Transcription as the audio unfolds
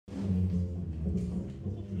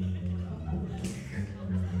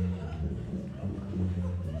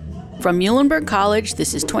From Muhlenberg College,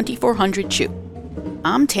 this is 2400 CHEW.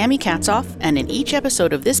 I'm Tammy Katzoff, and in each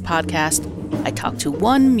episode of this podcast, I talk to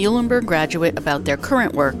one Muhlenberg graduate about their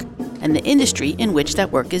current work and the industry in which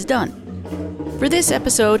that work is done. For this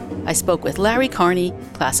episode, I spoke with Larry Carney,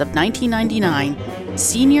 class of 1999,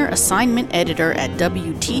 Senior Assignment Editor at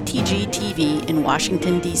WTTG-TV in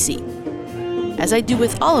Washington, D.C. As I do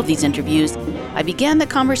with all of these interviews, I began the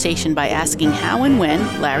conversation by asking how and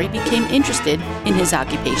when Larry became interested in his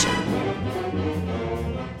occupation.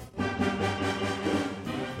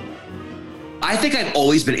 I think I've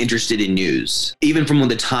always been interested in news. Even from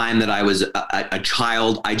the time that I was a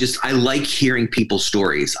child, I like hearing people's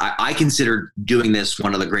stories. I consider doing this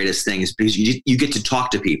one of the greatest things because you get to talk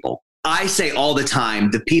to people. I say all the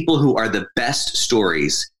time, the people who are the best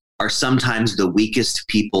stories are sometimes the weakest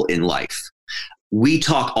people in life. We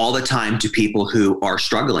talk all the time to people who are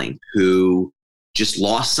struggling, who just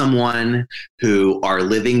lost someone, who are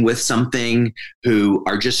living with something, who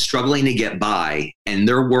are just struggling to get by. And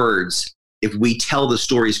their words, if we tell the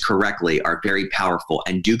stories correctly, are very powerful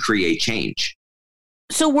and do create change.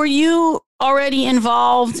 So were you already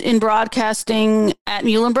involved in broadcasting at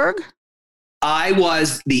Muhlenberg? I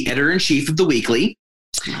was the editor-in-chief of the Weekly.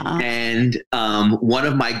 And one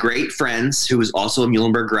of my great friends, who was also a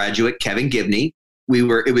Muhlenberg graduate, Kevin Gibney,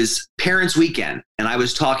 it was Parents' Weekend, and I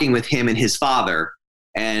was talking with him and his father,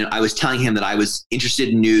 and I was telling him that I was interested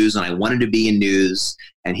in news and I wanted to be in news.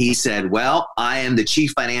 And he said, well, I am the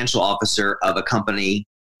chief financial officer of a company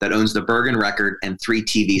that owns the Bergen Record and 3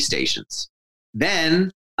 TV stations. Then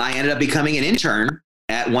I ended up becoming an intern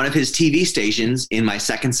at one of his TV stations in my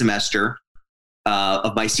second semester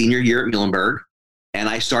of my senior year at Muhlenberg. And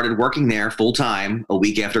I started working there full time a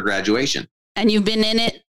week after graduation. And you've been in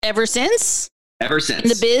it ever since? Ever since. In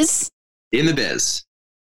the biz? In the biz.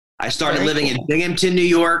 I started living in Binghamton, New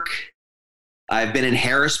York. I've been in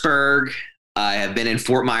Harrisburg. I have been in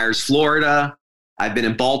Fort Myers, Florida. I've been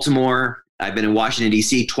in Baltimore. I've been in Washington,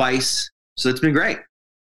 D.C. twice. So it's been great.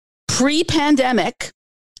 Pre-pandemic.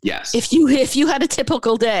 Yes. If you had a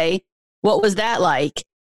typical day, what was that like?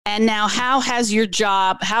 And now how has your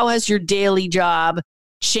daily job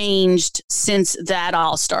changed since that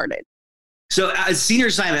all started? So as senior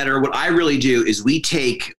assignment editor, what I really do is we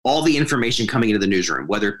take all the information coming into the newsroom,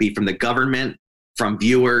 whether it be from the government, from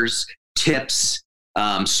viewers, tips,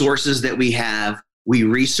 sources that we have. We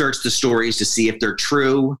research the stories to see if they're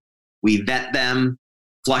true. We vet them,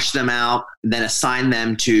 flush them out, and then assign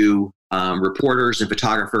them to reporters and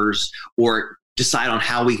photographers, or decide on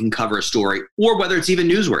how we can cover a story or whether it's even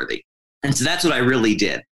newsworthy. And so that's what I really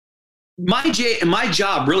did. My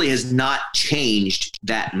job really has not changed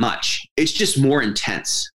that much. It's just more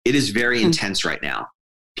intense. It is very intense right now.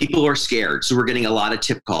 People are scared. So we're getting a lot of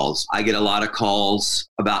tip calls. I get a lot of calls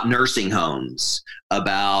about nursing homes,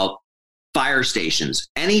 about fire stations,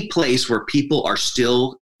 any place where people are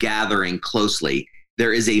still gathering closally.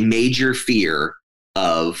 There is a major fear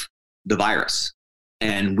of the virus.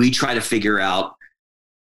 And we try to figure out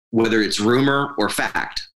whether it's rumor or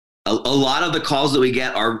fact. A lot of the calls that we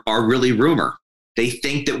get are really rumor. They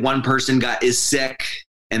think that one person is sick,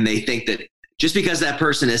 and they think that just because that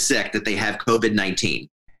person is sick that they have COVID-19.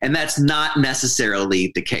 And that's not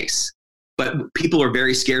necessarily the case. But people are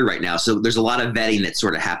very scared right now. So there's a lot of vetting that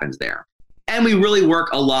sort of happens there. And we really work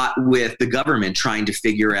a lot with the government trying to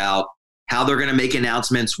figure out how they're going to make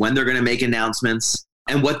announcements, when they're going to make announcements,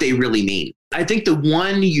 and what they really mean. I think the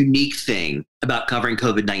one unique thing about covering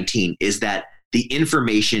COVID-19 is that the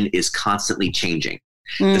information is constantly changing.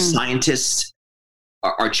 The scientists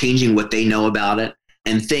are changing what they know about it,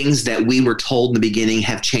 and things that we were told in the beginning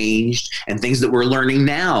have changed, and things that we're learning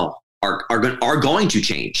now are going to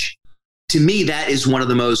change. To me, that is one of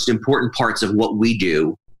the most important parts of what we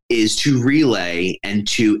do, is to relay and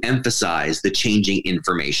to emphasize the changing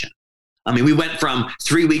information. I mean, we went from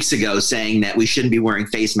 3 weeks ago saying that we shouldn't be wearing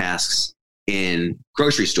face masks in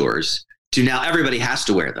grocery stores to now everybody has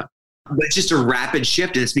to wear them. But it's just a rapid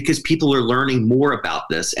shift, and it's because people are learning more about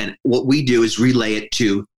this. And what we do is relay it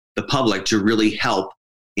to the public to really help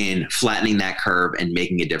in flattening that curve and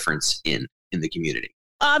making a difference in the community.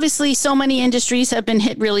 Obviously, so many industries have been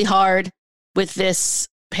hit really hard with this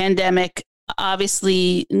pandemic.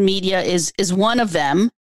 Obviously, media is one of them.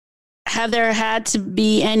 Have there had to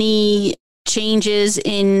be any changes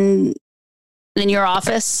in your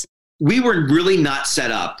office? We were really not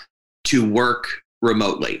set up to work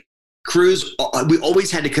remotely. Crews, we always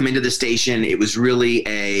had to come into the station. It was really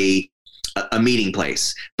a meeting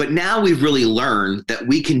place. But now we've really learned that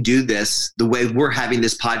we can do this the way we're having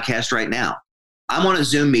this podcast right now. I'm on a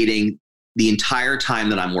Zoom meeting the entire time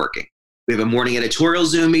that I'm working. We have a morning editorial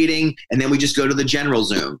Zoom meeting, and then we just go to the general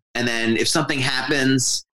Zoom. And then if something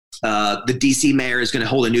happens, the DC mayor is going to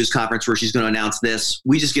hold a news conference where she's going to announce this.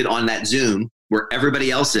 We just get on that Zoom where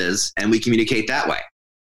everybody else is, and we communicate that way.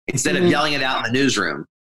 Instead of yelling it out in the newsroom,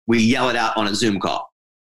 we yell it out on a Zoom call.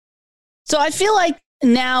 So I feel like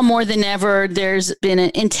now more than ever, there's been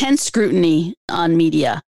an intense scrutiny on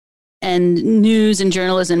media and news and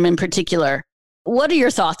journalism in particular. What are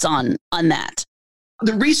your thoughts on that?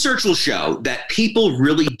 The research will show that people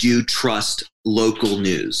really do trust local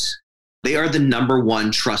news. They are the number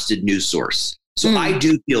one trusted news source. So I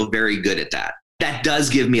do feel very good at that. That does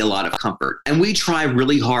give me a lot of comfort. And we try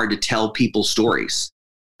really hard to tell people stories.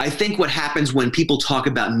 I think what happens when people talk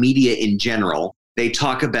about media in general, they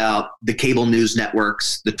talk about the cable news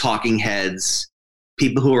networks, the talking heads,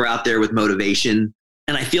 people who are out there with motivation.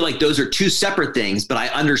 And I feel like those are two separate things, but I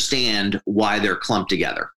understand why they're clumped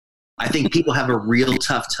together. I think people have a real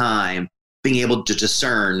tough time being able to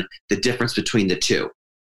discern the difference between the two.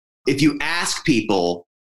 If you ask people,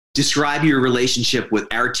 describe your relationship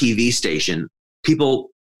with our TV station, people,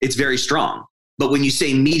 it's very strong. But when you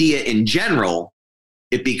say media in general,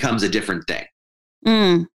 it becomes a different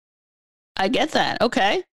thing. I get that.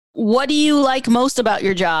 Okay. What do you like most about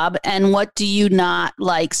your job, and what do you not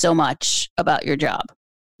like so much about your job?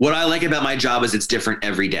 What I like about my job is it's different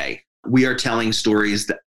every day. We are telling stories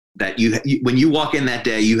that you when you walk in that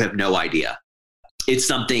day, you have no idea. It's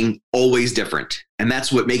something always different. And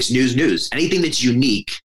that's what makes news. Anything that's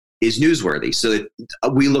unique is newsworthy. So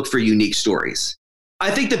we look for unique stories.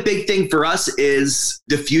 I think the big thing for us is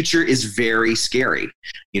the future is very scary.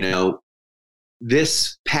 You know,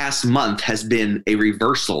 this past month has been a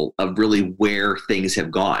reversal of really where things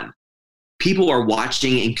have gone. People are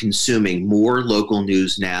watching and consuming more local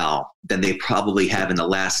news now than they probably have in the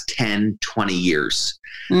last 10, 20 years.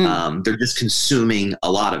 They're just consuming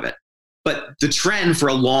a lot of it. But the trend for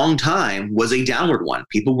a long time was a downward one.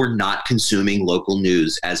 People were not consuming local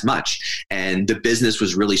news as much, and the business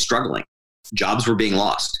was really struggling. Jobs were being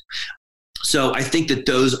lost. So I think that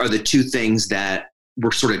those are the two things that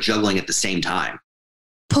we're sort of juggling at the same time.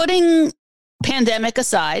 Putting pandemic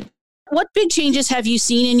aside, what big changes have you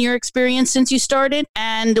seen in your experience since you started?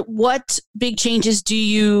 And what big changes do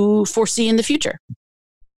you foresee in the future?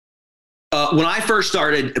 When I first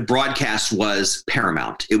started, broadcast was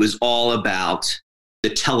paramount. It was all about the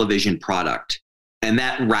television product. And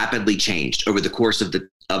that rapidly changed over the course of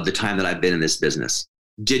the time that I've been in this business.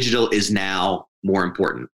 Digital is now more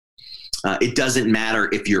important. It doesn't matter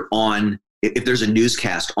if there's a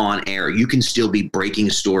newscast on air, you can still be breaking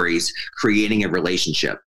stories, creating a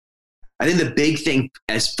relationship. I think the big thing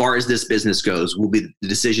as far as this business goes will be the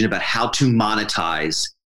decision about how to monetize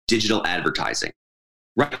digital advertising.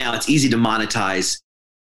 Right now, it's easy to monetize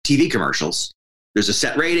TV commercials. There's a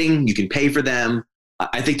set rating, you can pay for them.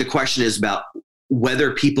 I think the question is about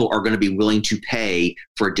whether people are going to be willing to pay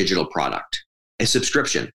for a digital product, a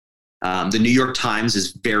subscription. The New York Times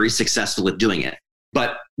is very successful at doing it.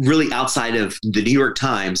 But really outside of the New York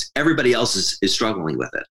Times, everybody else is struggling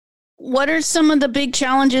with it. What are some of the big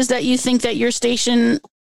challenges that you think that your station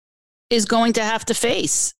is going to have to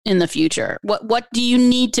face in the future? What do you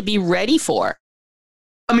need to be ready for?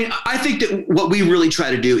 I mean, I think that what we really try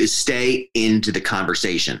to do is stay into the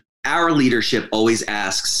conversation. Our leadership always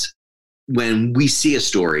asks, when we see a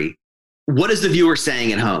story, what is the viewer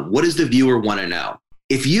saying at home? What does the viewer want to know?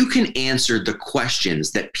 If you can answer the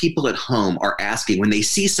questions that people at home are asking when they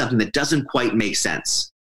see something that doesn't quite make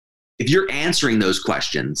sense, if you're answering those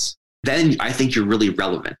questions, then I think you're really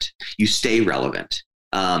relevant. You stay relevant.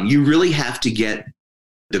 You really have to get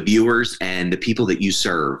the viewers and the people that you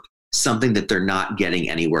serve something that they're not getting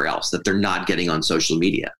anywhere else, that they're not getting on social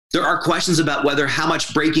media. There are questions about whether how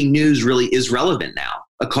much breaking news really is relevant now.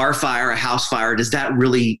 A car fire, a house fire,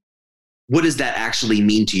 what does that actually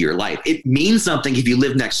mean to your life? It means something if you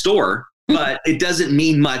live next door, but it doesn't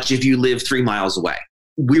mean much if you live 3 miles away.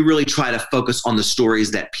 We really try to focus on the stories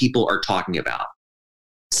that people are talking about.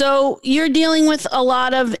 So you're dealing with a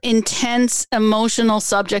lot of intense emotional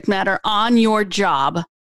subject matter on your job.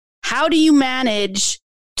 How do you manage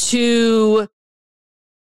to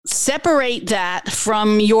separate that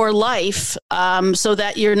from your life so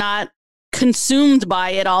that you're not consumed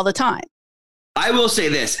by it all the time? I will say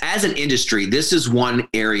this, as an industry, this is one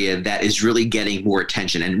area that is really getting more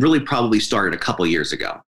attention and really probably started a couple years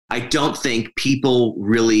ago. I don't think people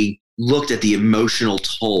really looked at the emotional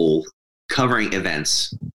toll covering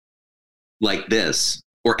events like this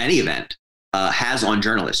or any event has on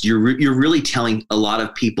journalists. You're really telling a lot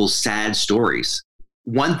of people sad stories.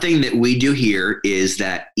 One thing that we do here is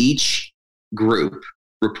that each group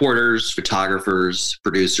reporters, photographers,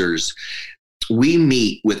 producers, we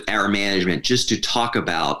meet with our management just to talk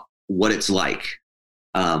about what it's like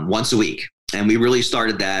once a week. And we really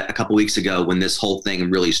started that a couple weeks ago when this whole thing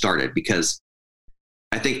really started, because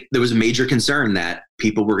I think there was a major concern that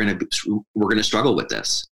people were going to struggle with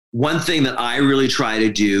this. One thing that I really try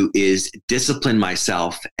to do is discipline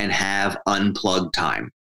myself and have unplugged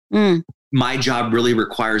time. My job really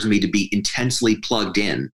requires me to be intensely plugged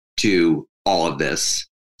in to all of this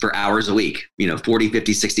for hours a week, 40,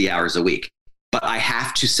 50, 60 hours a week. But I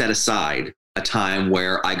have to set aside a time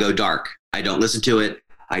where I go dark. I don't listen to it.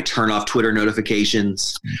 I turn off Twitter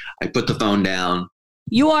notifications. I put the phone down.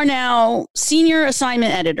 You are now senior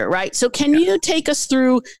assignment editor, right? So can you take us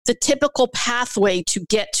through the typical pathway to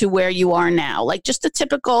get to where you are now? Like just the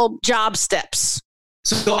typical job steps.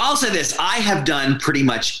 So I'll say this. I have done pretty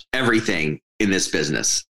much everything in this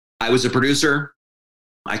business. I was a producer.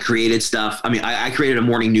 I created stuff. I created a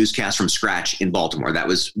morning newscast from scratch in Baltimore. That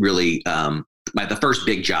was really the first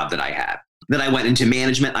big job that I had. Then I went into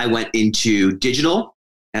management. I went into digital,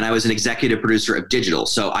 and I was an executive producer of digital.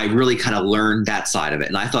 So I really kind of learned that side of it.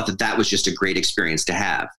 And I thought that was just a great experience to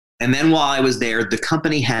have. And then while I was there, the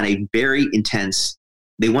company had a very intense,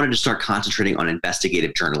 they wanted to start concentrating on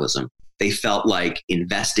investigative journalism. They felt like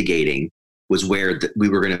investigating was where we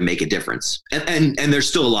were going to make a difference. And there's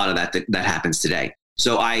still a lot of that happens today.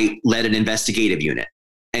 So I led an investigative unit.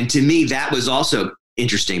 And to me, that was also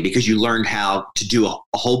interesting because you learned how to do a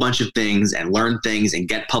whole bunch of things and learn things and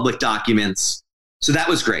get public documents. So that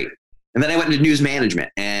was great. And then I went into news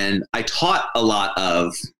management, and I taught a lot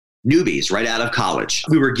of newbies right out of college.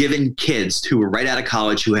 We were given kids who were right out of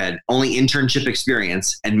college who had only internship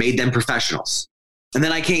experience and made them professionals. And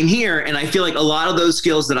then I came here, and I feel like a lot of those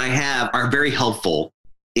skills that I have are very helpful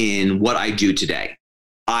in what I do today.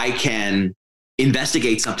 I can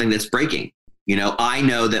investigate something that's breaking. I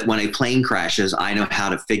know that when a plane crashes, I know how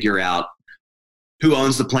to figure out who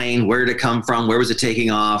owns the plane, where did it come from, where was it taking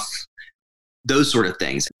off, those sort of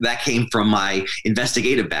things. That came from my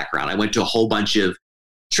investigative background. I went to a whole bunch of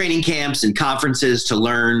training camps and conferences to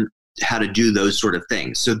learn how to do those sort of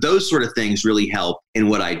things. So those sort of things really help in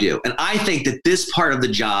what I do. And I think that this part of the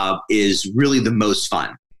job is really the most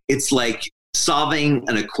fun. It's like solving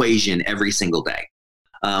an equation every single day.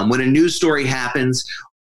 When a news story happens,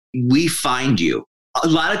 we find you. A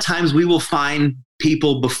lot of times we will find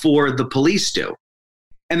people before the police do.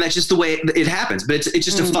 And that's just the way it happens. But it's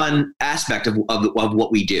just a fun aspect of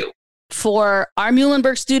what we do. For our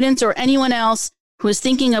Muhlenberg students or anyone else who is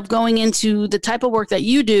thinking of going into the type of work that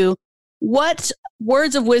you do, what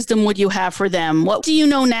words of wisdom would you have for them? What do you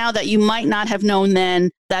know now that you might not have known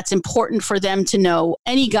then that's important for them to know?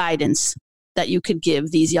 Any guidance that you could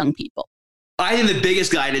give these young people? I think the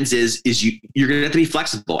biggest guidance is you're going to have to be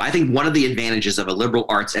flexible. I think one of the advantages of a liberal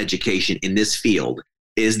arts education in this field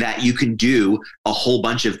is that you can do a whole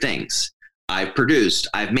bunch of things. I've produced,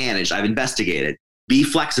 I've managed, I've investigated. Be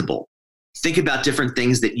flexible. Think about different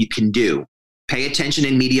things that you can do. Pay attention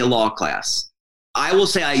in media law class. I will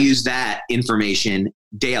say I use that information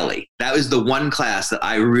daily. That was the one class that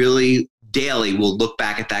I really daily will look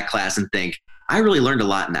back at that class and think, I really learned a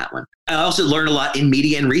lot in that one. I also learned a lot in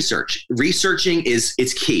media and research. Researching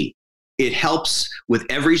it's key. It helps with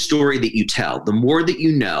every story that you tell. The more that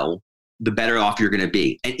you know, the better off you're going to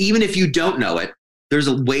be. And even if you don't know it, there's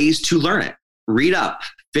ways to learn it. Read up,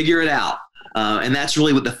 figure it out. And that's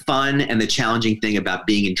really what the fun and the challenging thing about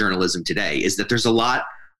being in journalism today is that there's a lot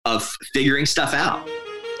of figuring stuff out.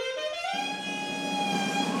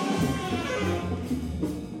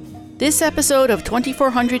 This episode of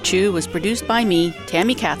 2400 Chew was produced by me,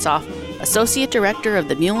 Tammy Katzoff, Associate Director of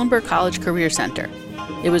the Muhlenberg College Career Center.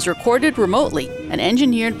 It was recorded remotely and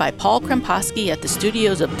engineered by Paul Kremposki at the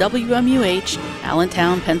studios of WMUH,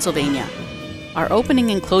 Allentown, Pennsylvania. Our opening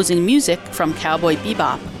and closing music from Cowboy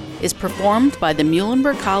Bebop is performed by the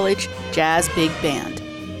Muhlenberg College Jazz Big Band.